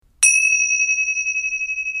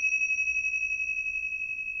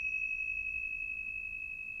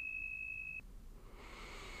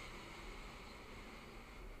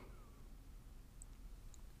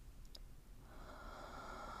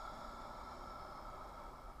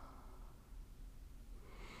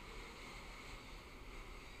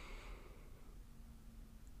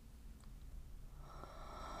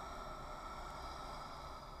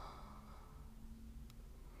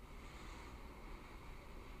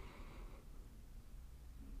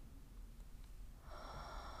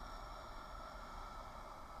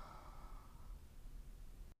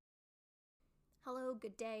hello,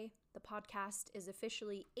 good day. The podcast is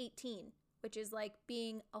officially 18, which is like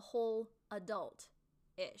being a whole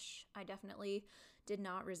adult-ish. I definitely did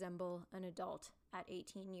not resemble an adult at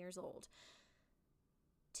 18 years old.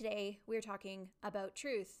 Today, we're talking about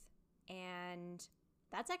truth, and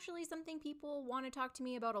that's actually something people want to talk to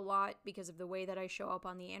me about a lot because of the way that I show up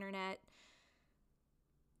on the internet.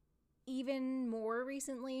 Even more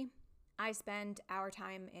recently, I spent our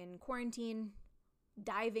time in quarantine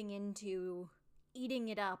diving into eating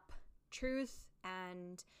it up, truth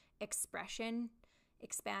and expression,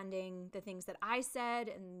 expanding the things that I said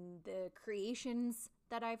and the creations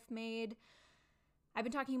that I've made. I've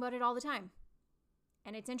been talking about it all the time.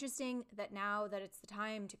 And it's interesting that now that it's the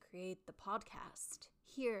time to create the podcast,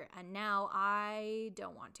 here and now, I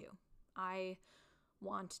don't want to. I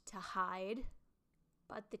want to hide.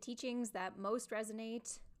 But the teachings that most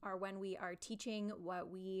resonate are when we are teaching what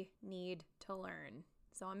we need to learn.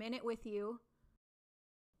 So I'm in it with you.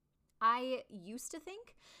 I used to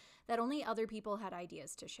think that only other people had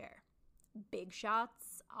ideas to share. Big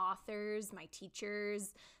shots, authors, my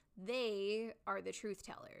teachers, they are the truth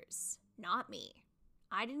tellers, not me.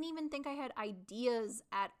 I didn't even think I had ideas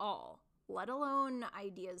at all, let alone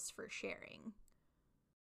ideas for sharing.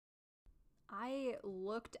 I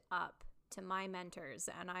looked up to my mentors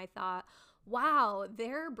and I thought, wow,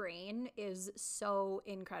 their brain is so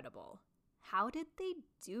incredible. How did they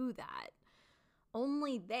do that?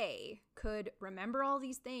 Only they could remember all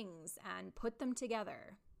these things and put them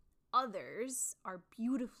together. Others are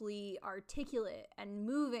beautifully articulate and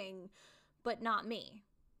moving, but not me.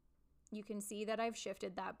 You can see that I've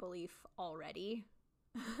shifted that belief already.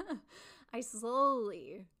 I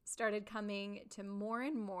slowly started coming to more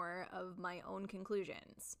and more of my own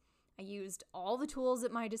conclusions. I used all the tools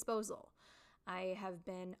at my disposal. I have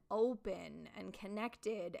been open and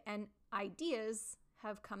connected, and ideas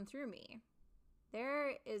have come through me.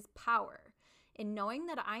 There is power in knowing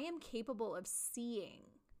that I am capable of seeing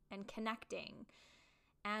and connecting,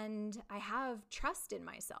 and I have trust in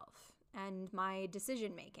myself and my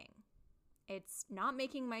decision making. It's not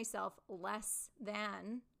making myself less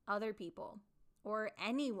than other people or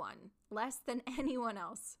anyone, less than anyone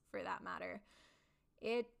else for that matter.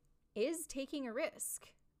 It is taking a risk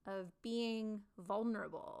of being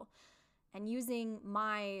vulnerable and using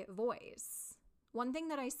my voice. One thing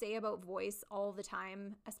that I say about voice all the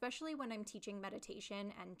time, especially when I'm teaching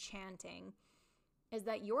meditation and chanting, is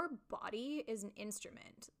that your body is an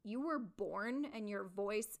instrument. You were born and your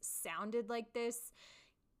voice sounded like this.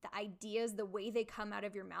 The ideas, the way they come out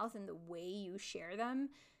of your mouth and the way you share them,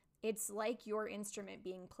 it's like your instrument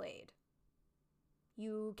being played.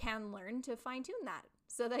 You can learn to fine-tune that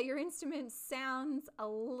so that your instrument sounds a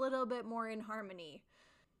little bit more in harmony.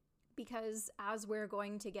 Because as we're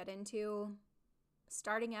going to get into,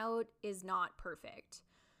 starting out is not perfect.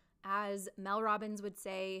 As Mel Robbins would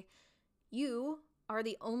say, you are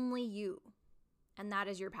the only you, and that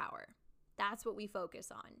is your power. That's what we focus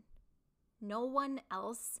on. No one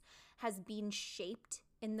else has been shaped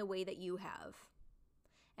in the way that you have.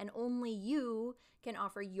 And only you can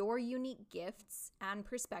offer your unique gifts and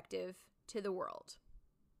perspective to the world.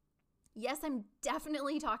 Yes, I'm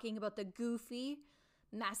definitely talking about the goofy,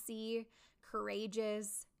 messy,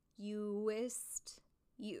 courageous, youist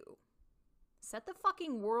you. Set the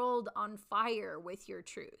fucking world on fire with your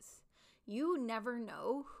truth. You never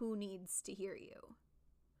know who needs to hear you.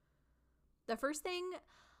 The first thing,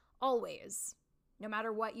 always, no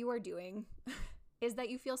matter what you are doing, is that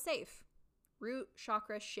you feel safe. Root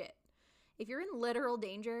chakra shit. If you're in literal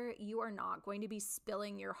danger, you are not going to be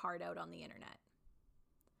spilling your heart out on the internet.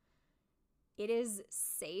 It is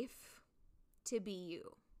safe to be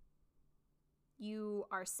you. You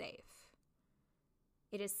are safe.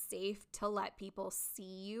 It is safe to let people see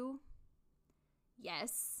you.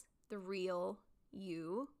 Yes, the real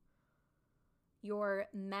you. Your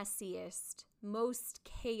messiest, most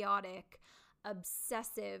chaotic,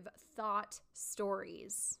 obsessive thought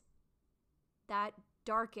stories. That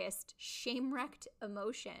darkest, shame-wrecked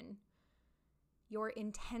emotion. Your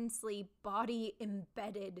intensely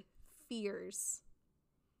body-embedded fears.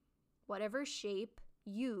 Whatever shape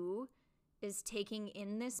you is taking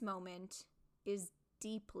in this moment is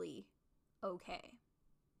deeply okay.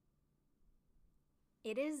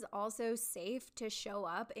 It is also safe to show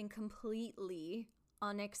up in completely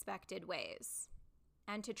unexpected ways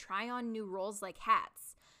and to try on new roles like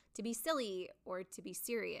hats, to be silly or to be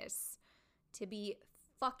serious, to be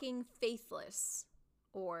fucking faithless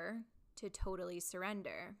or to totally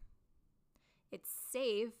surrender. It's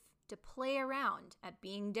safe to play around at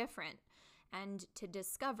being different and to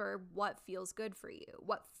discover what feels good for you,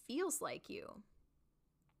 what feels like you.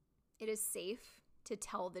 It is safe to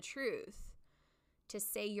tell the truth, to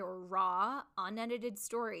say your raw, unedited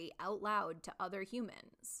story out loud to other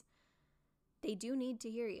humans. They do need to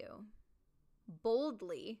hear you.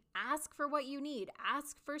 Boldly ask for what you need.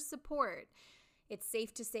 Ask for support. It's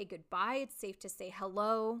safe to say goodbye. It's safe to say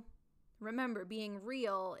hello. Remember, being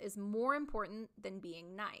real is more important than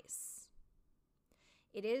being nice.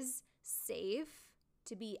 It is safe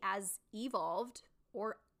to be as evolved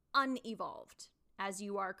or unevolved as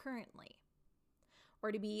you are currently,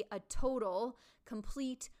 or to be a total,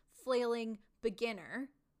 complete, flailing beginner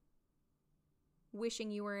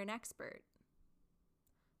wishing you were an expert.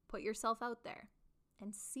 Put yourself out there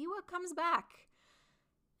and see what comes back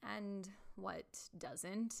and what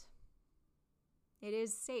doesn't. It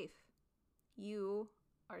is safe. You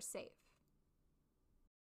are safe.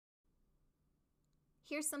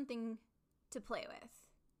 Here's something to play with.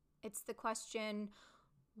 It's the question,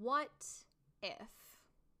 what if?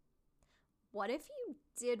 What if you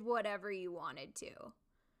did whatever you wanted to?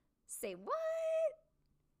 Say what?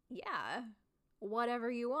 Yeah,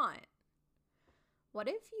 whatever you want. What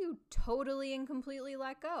if you totally and completely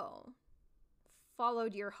let go?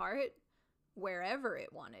 Followed your heart wherever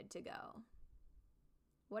it wanted to go?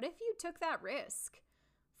 What if you took that risk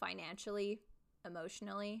financially,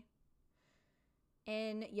 emotionally?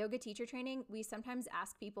 In yoga teacher training, we sometimes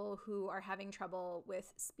ask people who are having trouble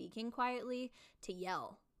with speaking quietly to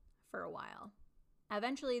yell for a while.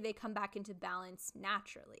 Eventually, they come back into balance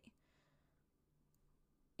naturally.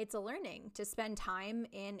 It's a learning to spend time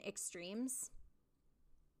in extremes.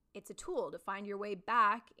 It's a tool to find your way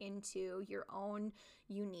back into your own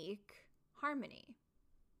unique harmony.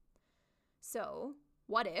 So,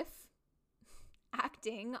 what if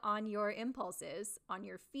acting on your impulses, on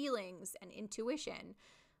your feelings and intuition,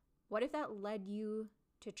 what if that led you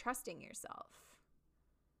to trusting yourself?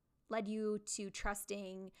 Led you to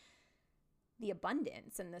trusting the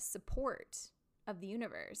abundance and the support of the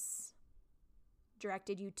universe?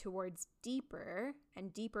 Directed you towards deeper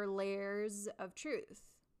and deeper layers of truth?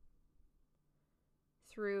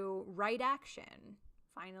 Through right action,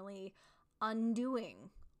 finally undoing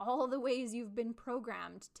all the ways you've been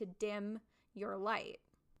programmed to dim your light.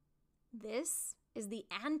 This is the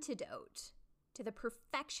antidote to the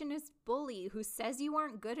perfectionist bully who says you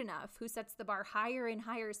aren't good enough, who sets the bar higher and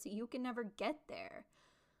higher so you can never get there.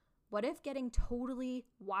 What if getting totally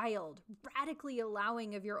wild, radically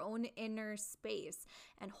allowing of your own inner space,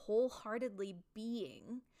 and wholeheartedly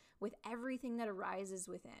being with everything that arises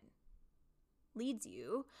within leads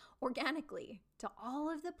you organically to all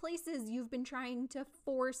of the places you've been trying to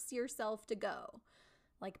force yourself to go,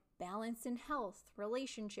 like balance in health,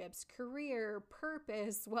 relationships, career,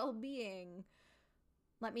 purpose, well-being?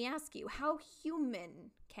 Let me ask you, how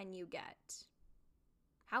human can you get?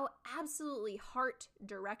 How absolutely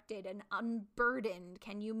heart-directed and unburdened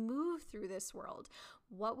can you move through this world?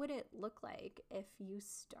 What would it look like if you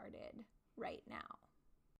started right now?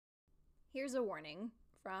 Here's a warning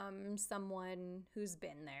from someone who's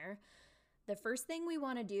been there. The first thing we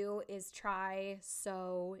want to do is try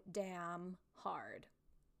so damn hard.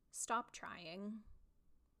 Stop trying.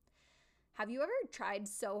 Have you ever tried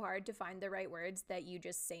so hard to find the right words that you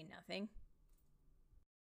just say nothing?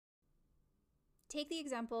 Take the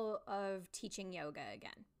example of teaching yoga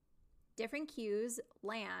again. Different cues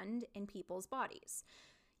land in people's bodies.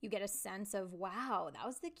 You get a sense of, wow, that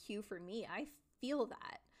was the cue for me. I feel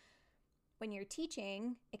that. When you're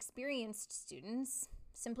teaching, experienced students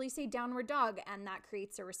simply say downward dog, and that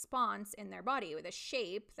creates a response in their body with a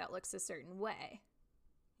shape that looks a certain way.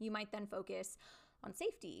 You might then focus on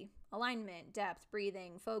safety, alignment, depth,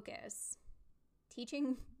 breathing, focus.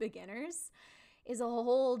 Teaching beginners is a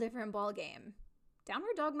whole different ballgame.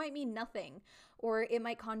 Downward dog might mean nothing, or it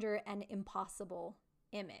might conjure an impossible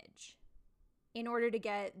image. In order to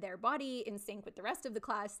get their body in sync with the rest of the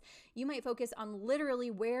class, you might focus on literally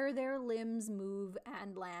where their limbs move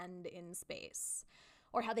and land in space,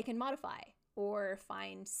 or how they can modify or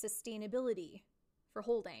find sustainability for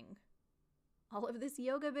holding. All of this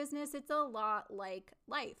yoga business, it's a lot like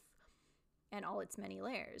life and all its many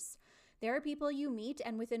layers. There are people you meet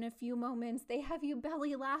and within a few moments, they have you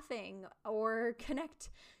belly laughing or connect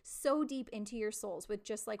so deep into your souls with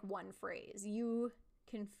just like one phrase. You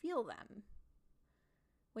can feel them.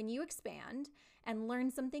 When you expand and learn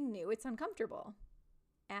something new, it's uncomfortable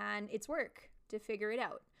and it's work to figure it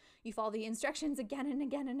out. You follow the instructions again and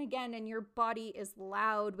again and again, and your body is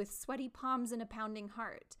loud with sweaty palms and a pounding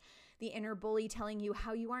heart. The inner bully telling you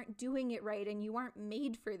how you aren't doing it right and you aren't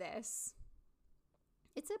made for this.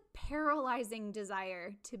 It's a paralyzing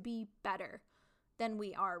desire to be better than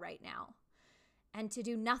we are right now and to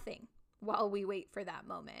do nothing while we wait for that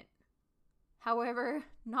moment. However,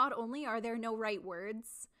 not only are there no right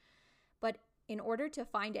words, but in order to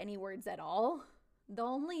find any words at all, the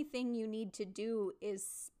only thing you need to do is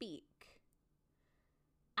speak.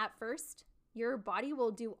 At first, your body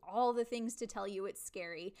will do all the things to tell you it's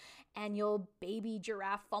scary, and you'll baby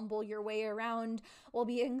giraffe fumble your way around while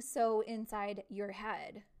being so inside your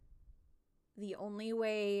head. The only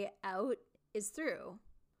way out is through.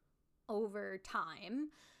 Over time,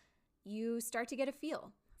 you start to get a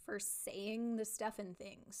feel for saying the stuff and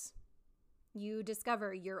things. You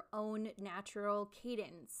discover your own natural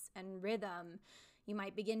cadence and rhythm. You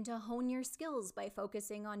might begin to hone your skills by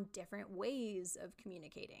focusing on different ways of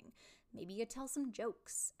communicating. Maybe you tell some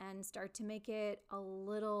jokes and start to make it a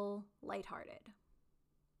little lighthearted.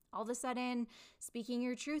 All of a sudden, speaking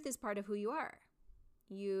your truth is part of who you are.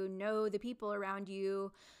 You know the people around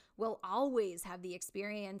you will always have the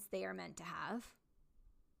experience they are meant to have.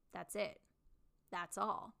 That's it. That's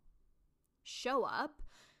all. Show up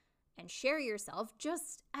and share yourself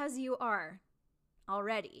just as you are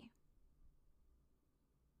already.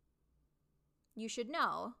 You should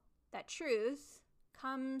know that truth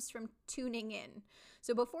comes from tuning in.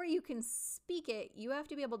 So before you can speak it, you have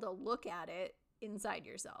to be able to look at it inside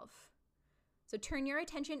yourself. So turn your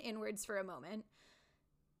attention inwards for a moment.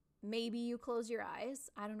 Maybe you close your eyes.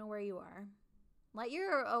 I don't know where you are. Let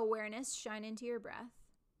your awareness shine into your breath.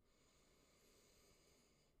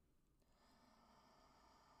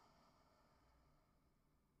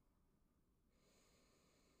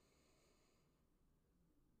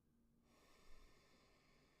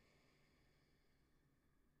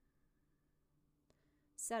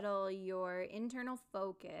 Settle your internal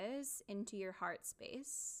focus into your heart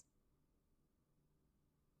space.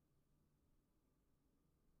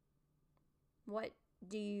 What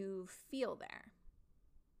do you feel there?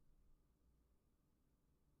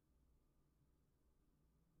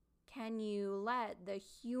 Can you let the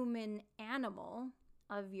human animal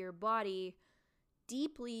of your body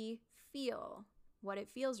deeply feel what it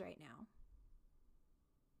feels right now?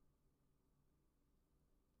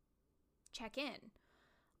 Check in.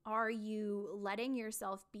 Are you letting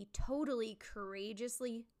yourself be totally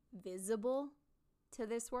courageously visible to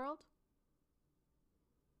this world?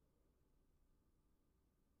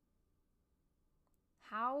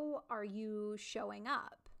 How are you showing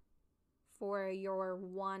up for your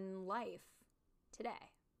one life today?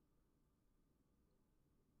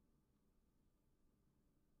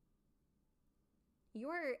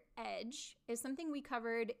 Your edge is something we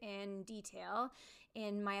covered in detail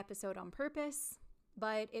in my episode on purpose,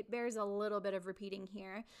 but it bears a little bit of repeating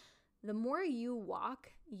here. The more you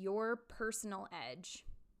walk your personal edge,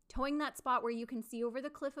 towing that spot where you can see over the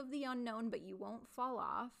cliff of the unknown, but you won't fall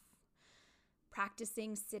off,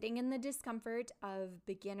 practicing sitting in the discomfort of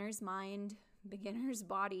beginner's mind, beginner's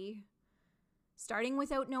body, starting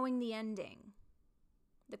without knowing the ending.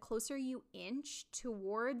 The closer you inch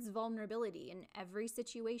towards vulnerability in every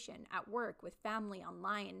situation, at work, with family,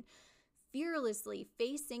 online, fearlessly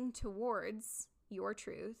facing towards your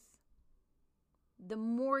truth, the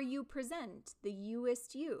more you present the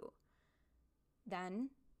youest you, then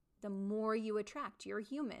the more you attract your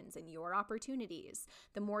humans and your opportunities.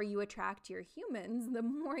 The more you attract your humans, the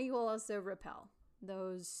more you will also repel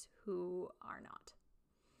those who are not.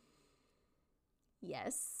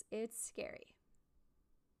 Yes, it's scary.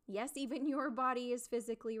 Yes, even your body is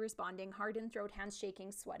physically responding, heart and throat, hands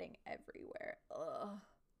shaking, sweating everywhere. Ugh.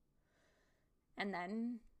 And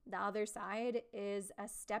then the other side is a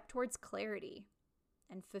step towards clarity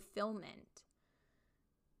and fulfillment.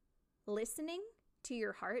 Listening to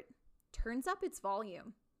your heart turns up its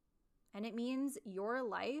volume, and it means your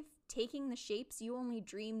life taking the shapes you only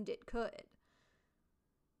dreamed it could.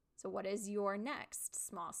 So what is your next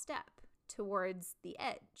small step towards the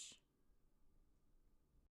edge?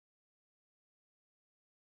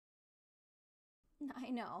 I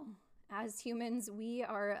know, as humans, we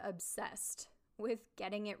are obsessed with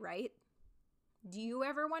getting it right. Do you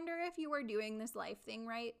ever wonder if you are doing this life thing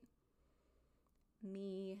right?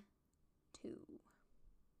 Me too.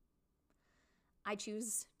 I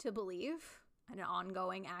choose to believe, an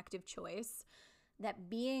ongoing active choice, that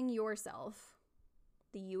being yourself,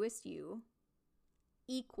 the youest you,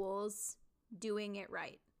 equals doing it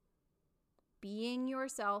right. Being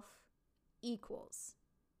yourself equals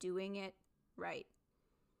doing it right.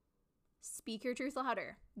 Speak your truth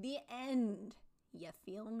louder. The end. You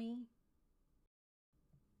feel me?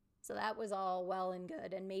 So that was all well and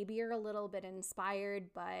good, and maybe you're a little bit inspired,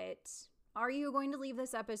 but are you going to leave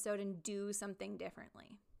this episode and do something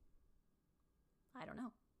differently? I don't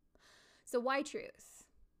know. So why truth?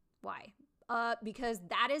 Why? Because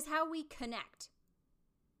that is how we connect.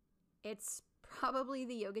 It's probably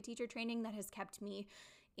the yoga teacher training that has kept me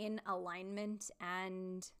in alignment,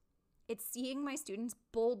 and it's seeing my students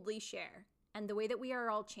boldly share and the way that we are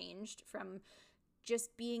all changed from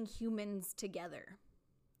just being humans together.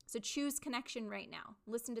 So choose connection right now.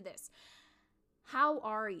 Listen to this. How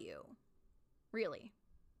are you? Really?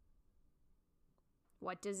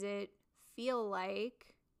 What does it feel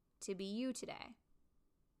like to be you today?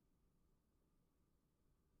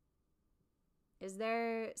 Is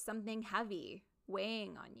there something heavy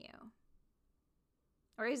weighing on you?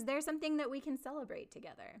 Or is there something that we can celebrate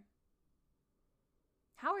together?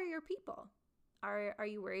 How are your people? Are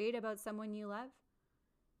you worried about someone you love?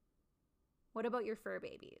 What about your fur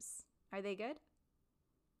babies? Are they good?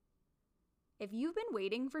 If you've been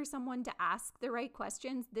waiting for someone to ask the right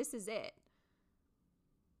questions, this is it.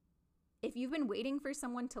 If you've been waiting for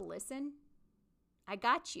someone to listen, I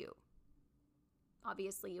got you.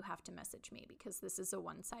 Obviously, you have to message me because this is a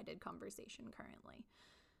one-sided conversation currently.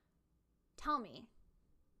 Tell me,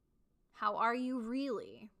 how are you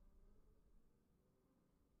really?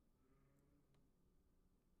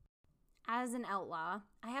 As an outlaw,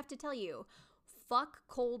 I have to tell you, fuck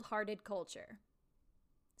cold-hearted culture.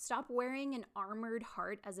 Stop wearing an armored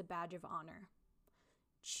heart as a badge of honor.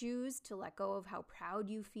 Choose to let go of how proud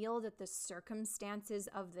you feel that the circumstances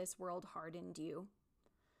of this world hardened you.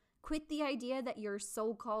 Quit the idea that your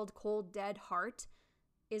so-called cold, dead heart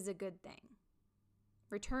is a good thing.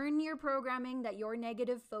 Return your programming that your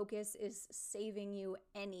negative focus is saving you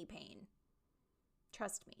any pain.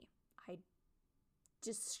 Trust me, I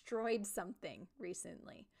destroyed something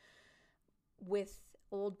recently with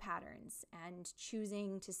old patterns and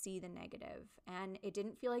choosing to see the negative. And it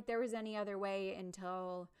didn't feel like there was any other way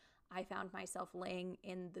until I found myself laying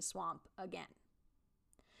in the swamp again.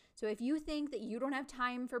 So if you think that you don't have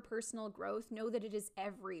time for personal growth, know that it is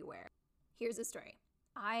everywhere. Here's a story.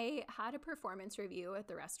 I had a performance review at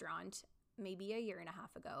the restaurant maybe a year and a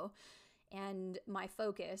half ago, and my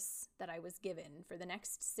focus that I was given for the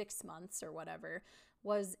next 6 months or whatever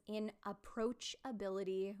was in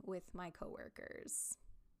approachability with my coworkers.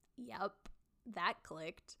 Yep, that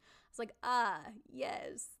clicked. I was like,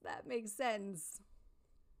 yes, that makes sense.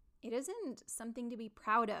 It isn't something to be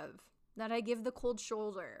proud of that I give the cold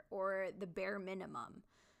shoulder or the bare minimum.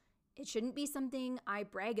 It shouldn't be something I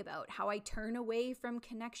brag about, how I turn away from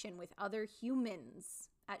connection with other humans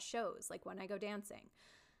at shows, like when I go dancing.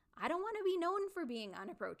 I don't want to be known for being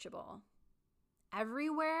unapproachable.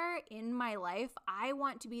 Everywhere in my life, I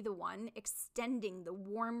want to be the one extending the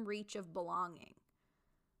warm reach of belonging.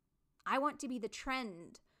 I want to be the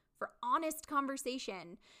trend for honest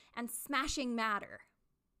conversation and smashing matter.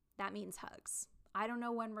 That means hugs. I don't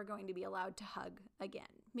know when we're going to be allowed to hug again.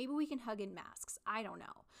 Maybe we can hug in masks. I don't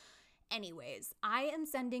know. Anyways, I am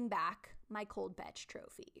sending back my cold fetch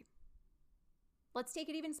trophy. Let's take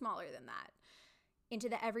it even smaller than that. Into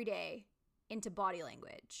the everyday, into body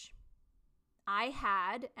language. I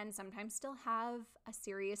had, and sometimes still have, a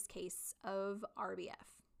serious case of RBF.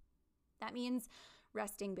 That means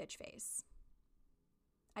resting bitch face.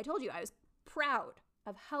 I told you I was proud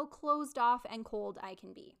of how closed off and cold I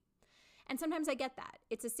can be. And sometimes I get that.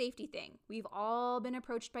 It's a safety thing. We've all been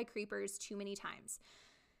approached by creepers too many times.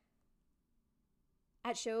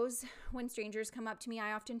 At shows, when strangers come up to me,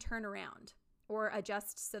 I often turn around or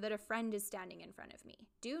adjust so that a friend is standing in front of me.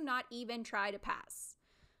 Do not even try to pass.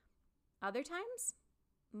 Other times,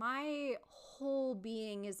 my whole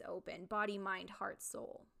being is open, body, mind, heart,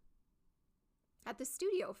 soul. At the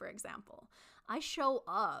studio, for example, I show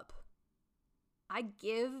up. I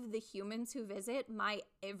give the humans who visit my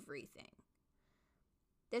everything.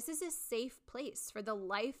 This is a safe place for the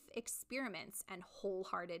life experiments and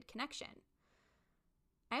wholehearted connection.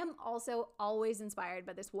 I am also always inspired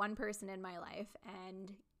by this one person in my life,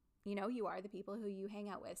 and you are the people who you hang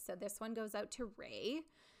out with. So this one goes out to Ray.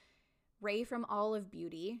 Ray from All of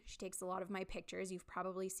Beauty. She takes a lot of my pictures. You've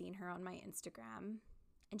probably seen her on my Instagram.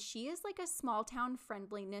 And she is like a small town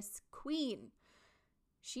friendliness queen.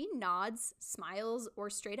 She nods, smiles, or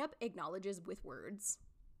straight up acknowledges with words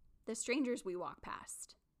the strangers we walk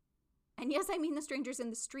past. And yes, I mean the strangers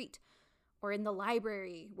in the street or in the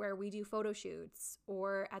library where we do photo shoots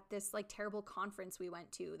or at this terrible conference we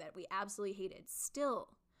went to that we absolutely hated. Still,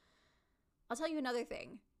 I'll tell you another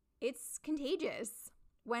thing. It's contagious.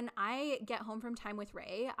 When I get home from time with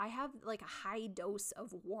Ray, I have a high dose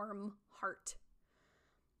of warm heart.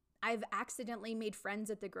 I've accidentally made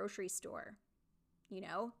friends at the grocery store,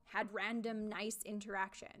 had random nice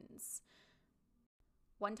interactions.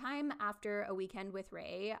 One time after a weekend with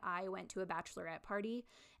Ray, I went to a bachelorette party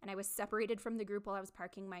and I was separated from the group while I was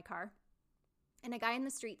parking my car. And a guy in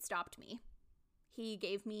the street stopped me. He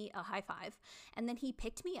gave me a high five, and then he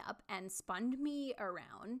picked me up and spun me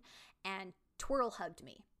around and twirl hugged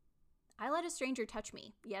me. I let a stranger touch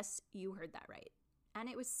me. Yes, you heard that right. And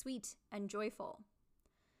it was sweet and joyful.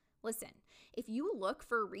 Listen, if you look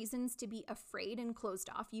for reasons to be afraid and closed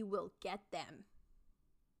off, you will get them.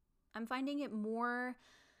 I'm finding it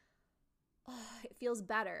it feels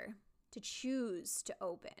better to choose to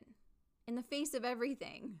open in the face of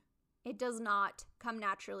everything. It does not come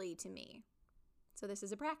naturally to me. So this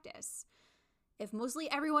is a practice. If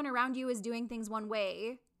mostly everyone around you is doing things one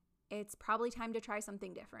way, it's probably time to try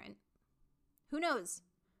something different. Who knows?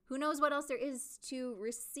 Who knows what else there is to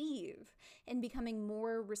receive in becoming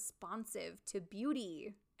more responsive to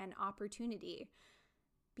beauty and opportunity.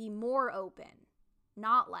 Be more open,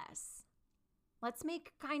 not less. Let's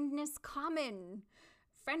make kindness common,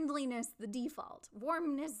 friendliness the default,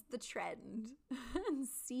 warmness the trend, and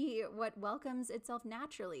see what welcomes itself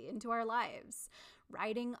naturally into our lives,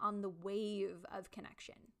 riding on the wave of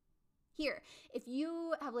connection. Here, if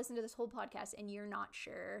you have listened to this whole podcast and you're not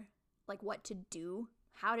sure what to do,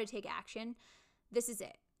 how to take action, this is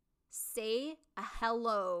it. Say a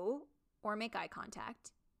hello or make eye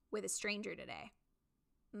contact with a stranger today.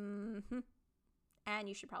 And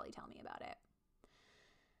you should probably tell me about it.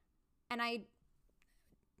 And I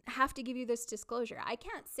have to give you this disclosure. I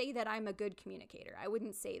can't say that I'm a good communicator. I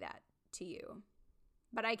wouldn't say that to you.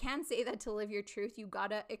 But I can say that to live your truth, you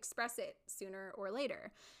gotta express it sooner or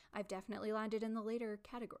later. I've definitely landed in the later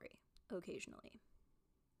category occasionally.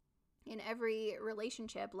 In every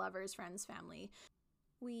relationship, lovers, friends, family,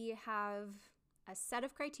 we have a set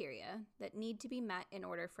of criteria that need to be met in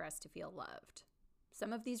order for us to feel loved.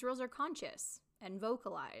 Some of these rules are conscious and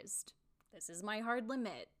vocalized. This is my hard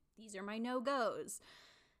limit. These are my no-goes.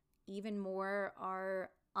 Even more are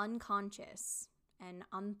unconscious and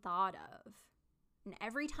unthought of. And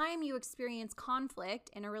every time you experience conflict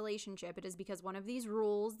in a relationship, it is because one of these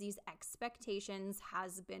rules, these expectations,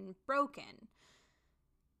 has been broken.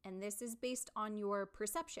 And this is based on your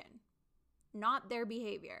perception, not their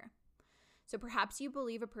behavior. So perhaps you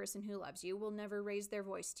believe a person who loves you will never raise their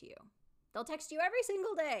voice to you. They'll text you every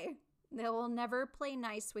single day. They will never play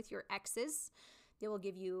nice with your exes. They will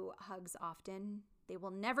give you hugs often. They will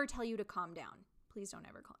never tell you to calm down. Please don't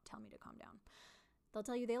ever tell me to calm down. They'll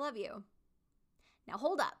tell you they love you. Now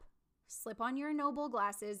hold up. Slip on your noble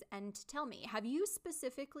glasses and tell me, have you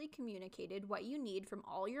specifically communicated what you need from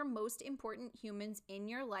all your most important humans in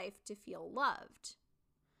your life to feel loved?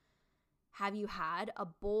 Have you had a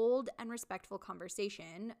bold and respectful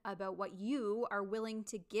conversation about what you are willing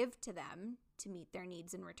to give to them to meet their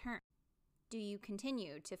needs in return? Do you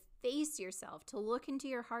continue to face yourself, to look into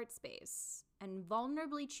your heart space and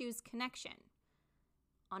vulnerably choose connection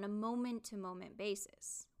on a moment-to-moment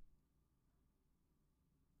basis?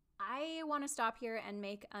 I want to stop here and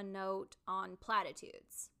make a note on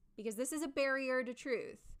platitudes, because this is a barrier to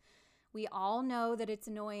truth. We all know that it's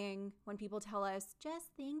annoying when people tell us, just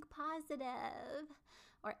think positive,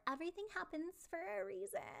 or everything happens for a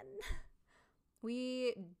reason.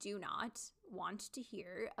 We do not want to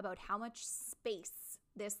hear about how much space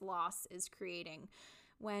this loss is creating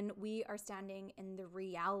when we are standing in the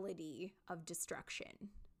reality of destruction.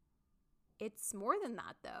 It's more than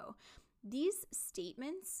that, though. These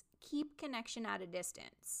statements keep connection at a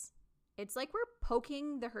distance. It's like we're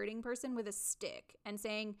poking the hurting person with a stick and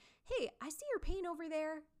saying, hey, I see your pain over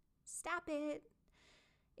there. Stop it.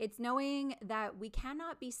 It's knowing that we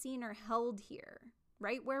cannot be seen or held here,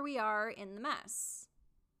 right where we are in the mess.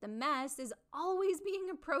 The mess is always being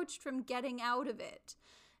approached from getting out of it,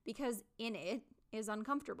 because in it is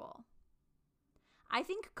uncomfortable. I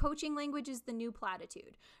think coaching language is the new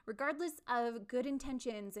platitude. Regardless of good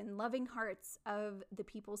intentions and loving hearts of the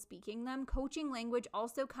people speaking them, coaching language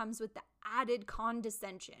also comes with the added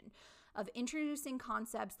condescension of introducing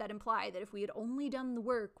concepts that imply that if we had only done the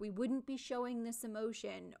work, we wouldn't be showing this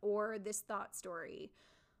emotion or this thought story.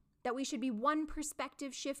 That we should be one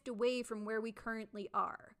perspective shift away from where we currently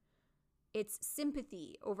are. It's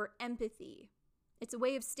sympathy over empathy. It's a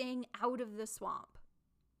way of staying out of the swamp.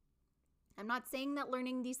 I'm not saying that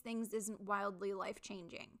learning these things isn't wildly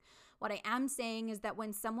life-changing. What I am saying is that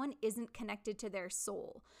when someone isn't connected to their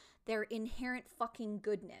soul, their inherent fucking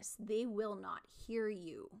goodness, they will not hear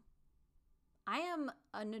you. I am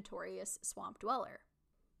a notorious swamp dweller,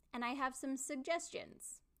 and I have some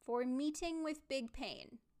suggestions for meeting with big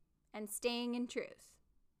pain and staying in truth.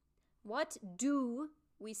 What do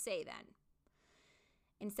we say then?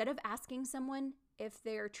 Instead of asking someone if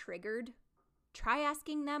they're triggered, try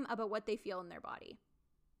asking them about what they feel in their body.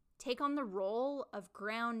 Take on the role of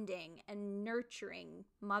grounding and nurturing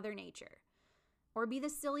Mother Nature. Or be the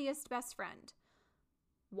silliest best friend.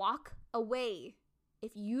 Walk away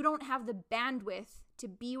if you don't have the bandwidth to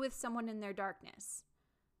be with someone in their darkness.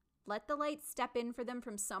 Let the light step in for them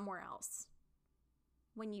from somewhere else.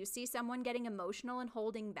 When you see someone getting emotional and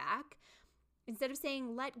holding back, instead of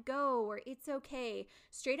saying, let go or it's okay,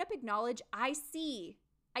 straight up acknowledge, I see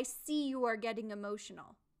you are getting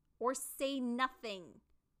emotional. Or say nothing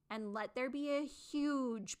and let there be a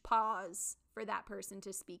huge pause for that person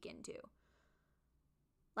to speak into.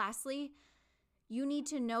 Lastly, you need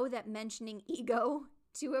to know that mentioning ego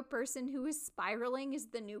to a person who is spiraling is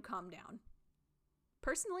the new calm down.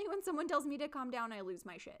 Personally, when someone tells me to calm down, I lose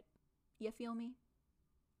my shit. You feel me?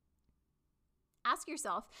 Ask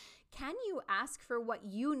yourself, can you ask for what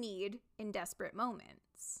you need in desperate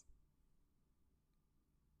moments?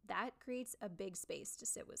 That creates a big space to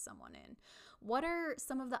sit with someone in. What are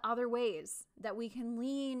some of the other ways that we can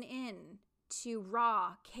lean in to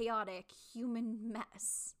raw, chaotic human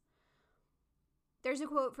mess? There's a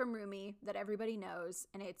quote from Rumi that everybody knows,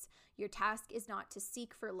 and it's, your task is not to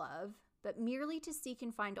seek for love, but merely to seek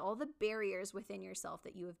and find all the barriers within yourself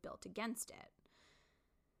that you have built against it.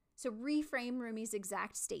 So reframe Rumi's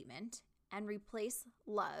exact statement and replace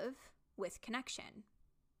love with connection.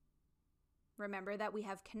 Remember that we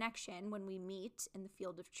have connection when we meet in the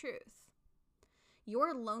field of truth.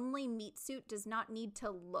 Your lonely meat suit does not need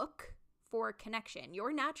to look for connection.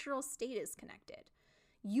 Your natural state is connected.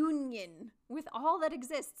 Union with all that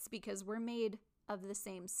exists because we're made of the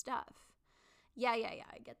same stuff. Yeah,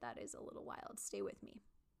 I get that is a little wild. Stay with me.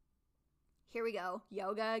 Here we go.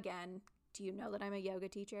 Yoga again. Do you know that I'm a yoga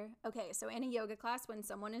teacher? Okay, so in a yoga class, when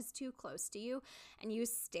someone is too close to you and you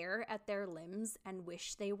stare at their limbs and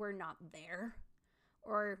wish they were not there,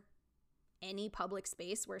 or any public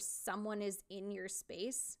space where someone is in your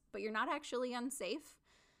space, but you're not actually unsafe,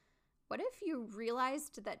 what if you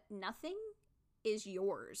realized that nothing is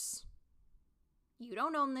yours? You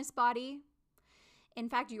don't own this body. In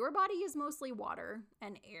fact, your body is mostly water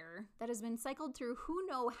and air that has been cycled through who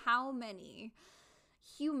know how many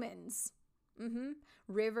humans.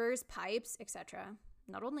 Rivers, pipes, etc.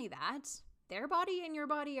 Not only that, their body and your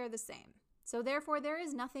body are the same. So therefore, there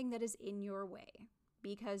is nothing that is in your way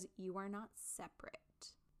because you are not separate.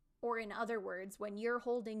 Or in other words, when you're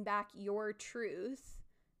holding back your truth,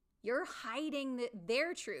 you're hiding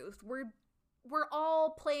their truth. We're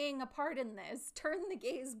all playing a part in this. Turn the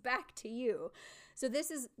gaze back to you. So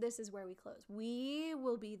this is where we close. We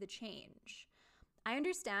will be the change. I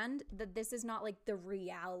understand that this is not like the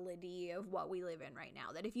reality of what we live in right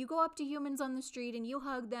now. That if you go up to humans on the street and you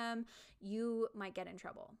hug them, you might get in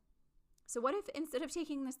trouble. So what if instead of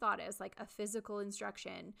taking this thought as like a physical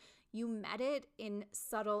instruction, you met it in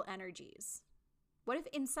subtle energies? What if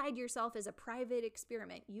inside yourself as a private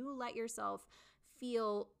experiment, you let yourself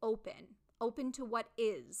feel open to what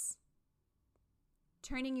is?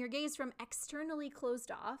 Turning your gaze from externally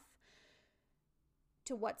closed off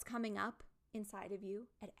to what's coming up inside of you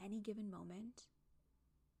at any given moment.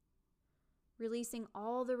 Releasing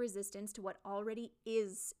all the resistance to what already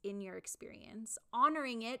is in your experience,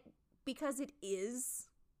 honoring it because it is.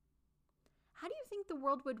 How do you think the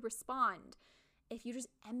world would respond if you just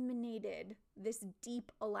emanated this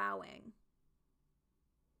deep allowing?